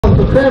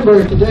for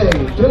Cranberry today,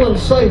 Dylan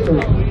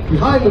Cyphert.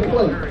 Behind the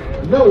plate,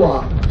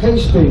 Noah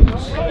Hastings.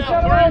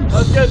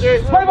 Let's go,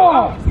 dude. Play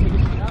ball!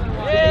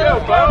 Yeah,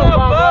 let's go,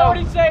 Bo. What do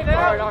you say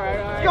now? All right.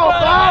 Let's go,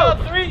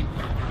 Bo. 3.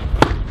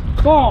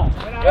 Ball!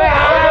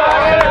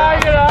 Yeah,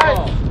 good eye.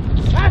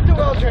 That's the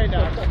well trained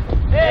now.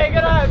 Hey,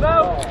 good eye,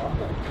 Bo.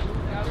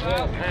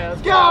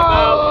 Let's go,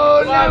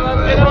 Bo.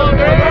 Let's get on,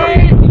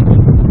 baby.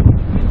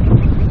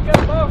 Let's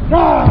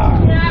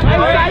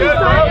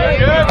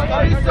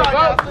go,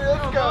 Bo.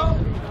 Let's go.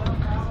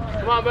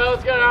 Come on, Bo.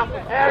 Let's go now.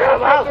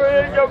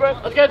 Let's go, Bo.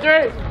 Let's go,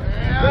 3.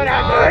 Good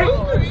eye,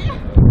 3.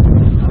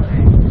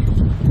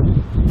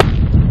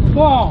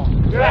 Ball!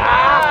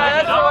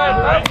 That's the way.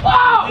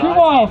 2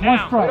 balls, 1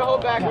 strike. Way to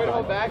hold back,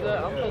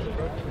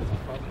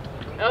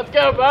 Let's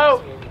go,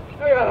 Bo.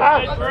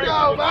 Let's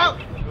go, Bo.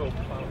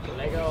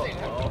 Let go.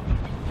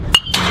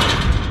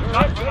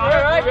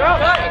 Alright, go.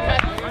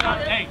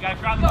 Hey, guys,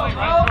 grab the plate,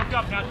 right? Broke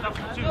up now, stop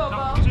for 2,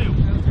 stop for 2.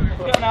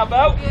 Let's go now,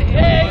 Bo.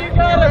 Yeah, you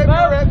got it, Bo.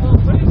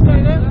 What do you say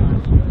now?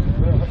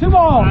 2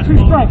 balls, 2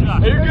 strikes.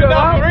 Are you good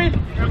now, 3?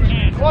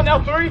 Come on now,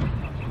 3.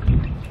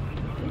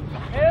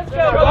 Hey, let's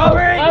go, Bo.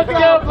 Let's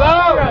go, Bo.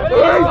 Let's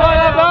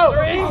go, Bo.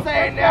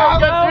 Say it now.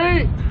 Let's go,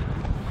 3.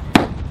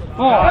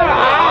 Ball!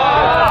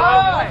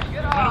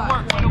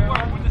 Way to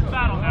work with this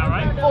battle now,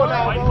 right? Full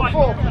now, Right Bo. fight,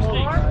 Full.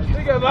 mistakes. Here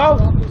you go, Bo.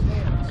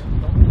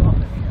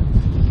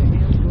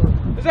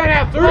 Is that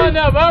now, 3? Come on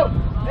now, Bo.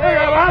 There you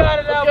go, Bo.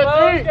 Let's go,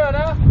 3. Let's go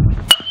now.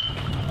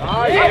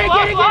 Get it.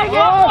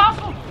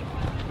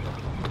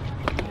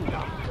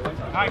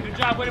 Alright, good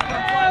job. Way to put him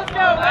Let's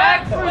go,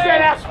 Max. Who's that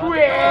now,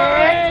 Squid?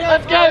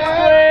 Let's go,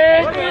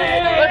 Squid.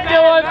 Let's go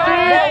on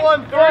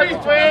 3.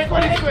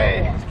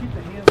 Squid.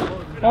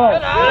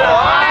 Ball!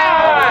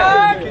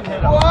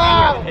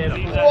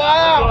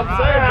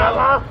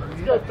 Wow.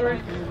 Let's go 3.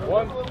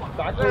 1.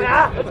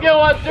 Let's go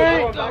on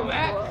 3.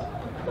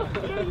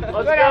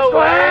 Let's go,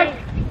 Wayne.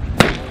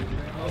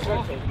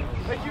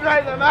 Make you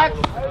right there, Max.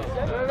 You're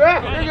good.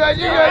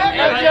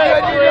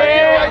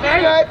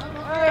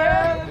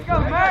 Let's go,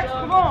 Max.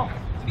 Come on.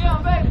 Let's go,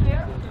 Max.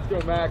 Let's go,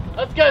 Max.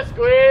 Let's go,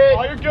 Squid.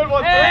 Oh, you're good.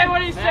 1. Hey, what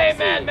do you say,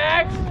 man,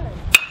 Max?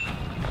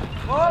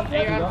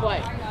 Hey, you're on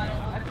play.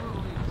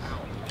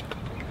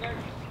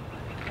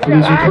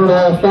 Please return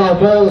all foul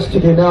balls to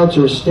the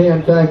announcers.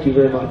 Stan, thank you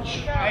very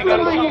much. Hey, go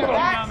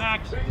now,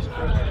 Max.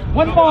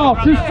 1 ball,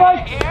 2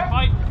 strikes.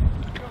 Fight.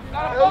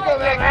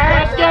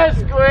 Let's go,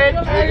 Squid.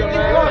 Let's go,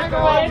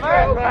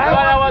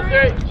 1,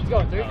 3. Let's go,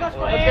 3. Let's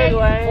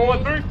go,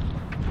 1, 3.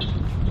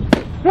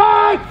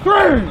 Strike 3!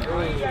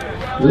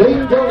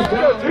 Lane goes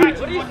down.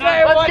 What do you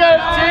say? Let's go,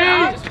 T.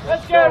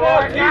 Let's go,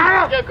 Corp.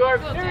 Let's go,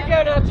 Corp. Here we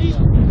go, now, T.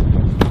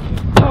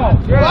 Ball!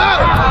 Go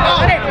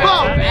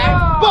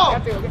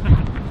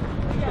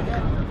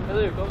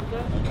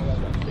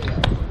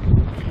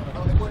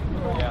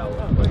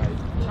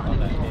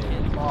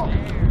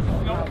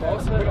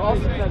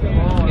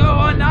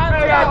on, 9.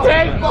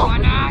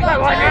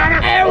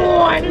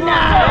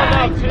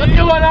 Let's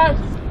go, 1, 9.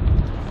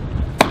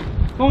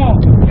 Ball!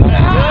 Good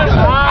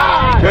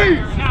eye.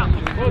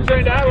 We'll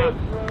train that one.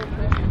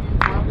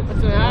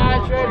 That's an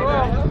eye train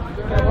well.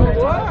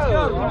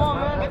 Whoa. Come on,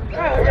 man.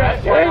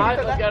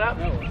 Let's get up.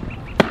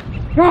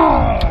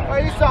 Oh,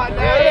 you saw it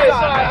now. You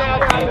saw it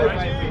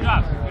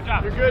now. Good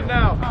job. You're good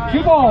now.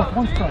 2 balls,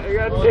 1 strike. You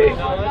got T.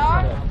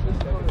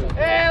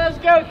 Hey, let's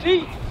go,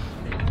 T.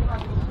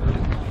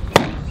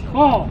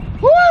 Ball!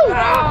 Woo!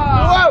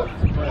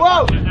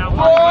 Whoa!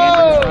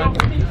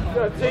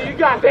 Go, T, you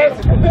got this.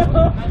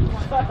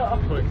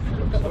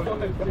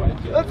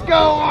 Let's go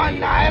on,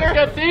 Niner.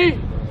 Let's go, T.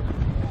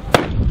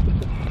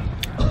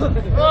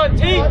 Come on,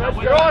 T.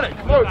 You're on it.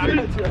 Come on, T.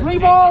 3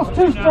 balls,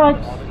 2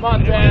 strikes. Come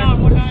on, Dan.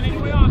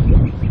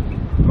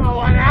 Come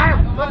on, Niner.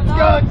 Let's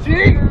go,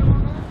 T.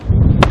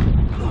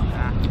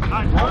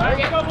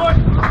 Let's go, boy.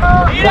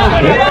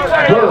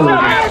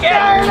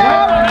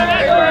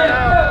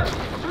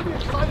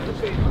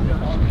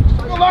 Go,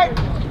 Mark.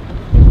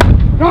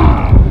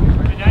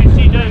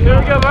 Here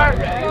we go, Mark.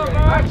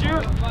 Mark, you.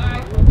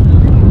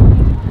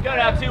 Go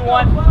now,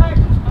 2-1.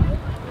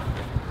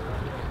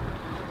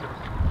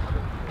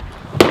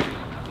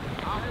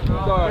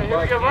 Here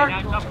we go, Mark.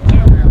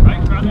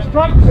 2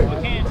 strikes. All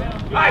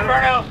right,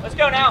 Berno. Let's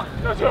go now.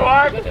 Go, 2,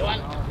 Mark. Let's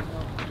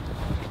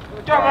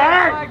go,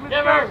 Mark.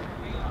 Get Mark.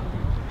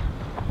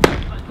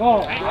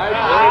 Ball! Let's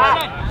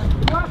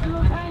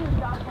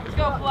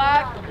go,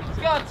 Flag. Let's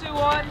go,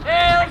 2-1.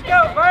 Hey, let's go,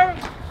 Bert.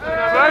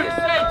 Bert.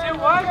 Say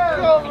 2-1.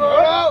 Let's go,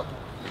 Berno.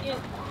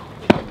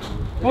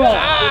 Ball!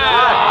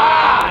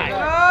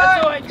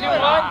 That's the way,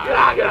 2-1.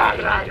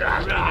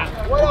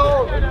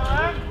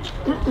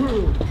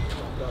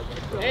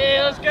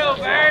 Hey, let's go,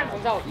 Bert.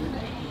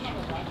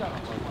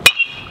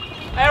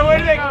 Hey, where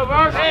do they go,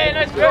 Bert? Hey,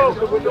 let's go.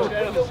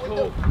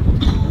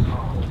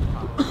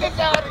 It's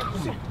out.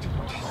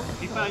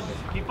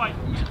 Keep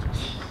fighting.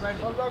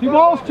 2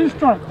 balls, 2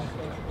 strikes.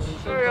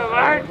 Here we go,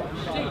 Bert.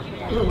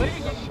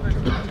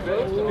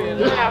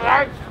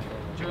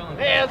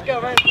 Hey, let's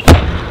go, Bert.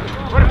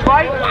 What a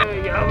fight. There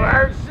you go,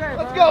 Bert.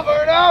 Let's go,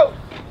 Berno.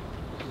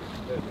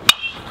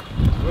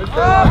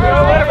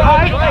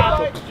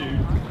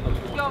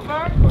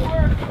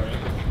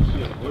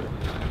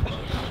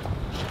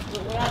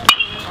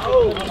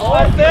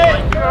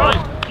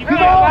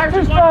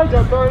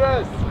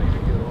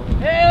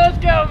 Hey, let's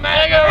go,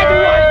 man.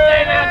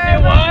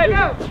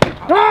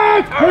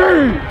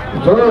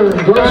 Vern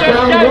goes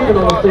down looking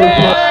on the third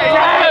play.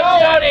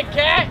 Johnny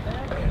Cat.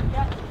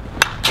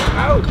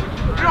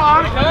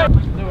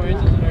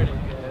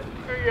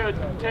 You're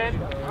 10.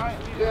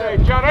 Hey,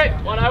 Johnny.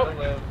 1 out.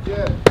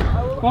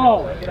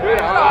 Ball. Good.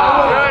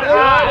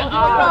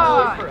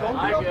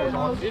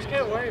 Just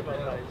can't worry about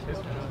that.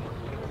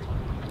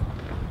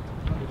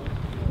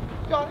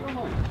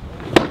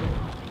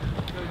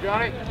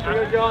 Johnny.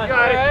 Good, Johnny.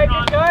 Good.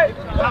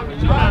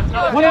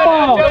 One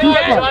ball. Two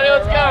Johnny, strikes.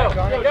 let's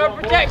go. Go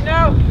protect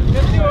now.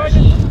 Let's do it.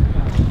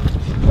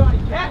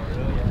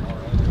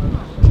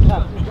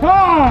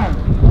 Time.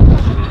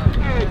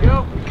 There you go.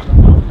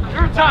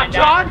 Your time,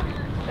 John.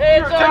 Hey,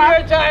 it's on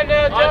your time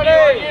now, Johnny.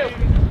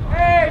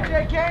 Hey,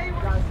 JK.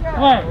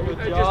 Wait.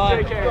 Just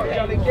JK.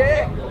 Johnny K.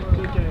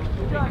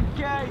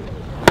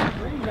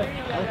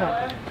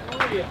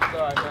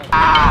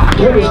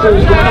 Dennis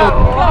goes down.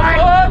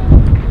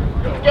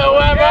 Go,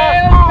 Weber!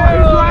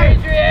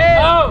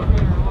 Oh!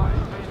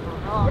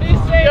 What do you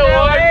say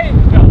now, Eddie?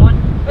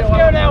 Let's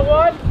go now,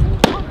 1.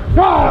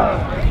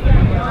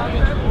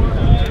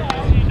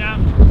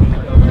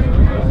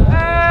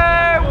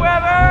 Hey,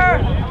 Weber!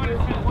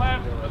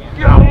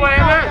 Go,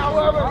 Weber!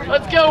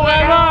 Let's go,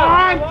 Weber!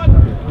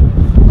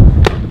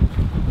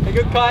 Hey,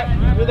 good cut.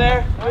 You're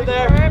there. You're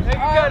there. Hey, good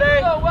cut,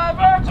 Eddie. Go,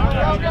 Weber! Let's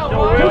go,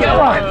 Weber! Two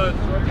strikes.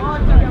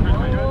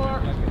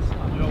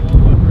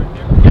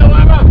 Go,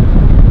 Weber!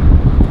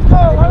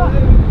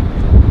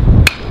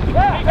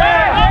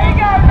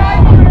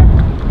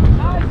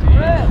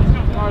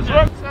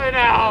 Say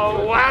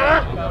now,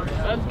 Weber.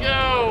 Let's go,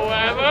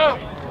 Weber.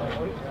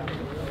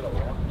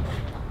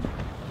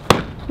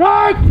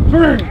 Strike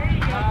 3.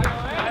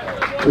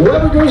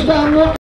 Whoever goes down looking.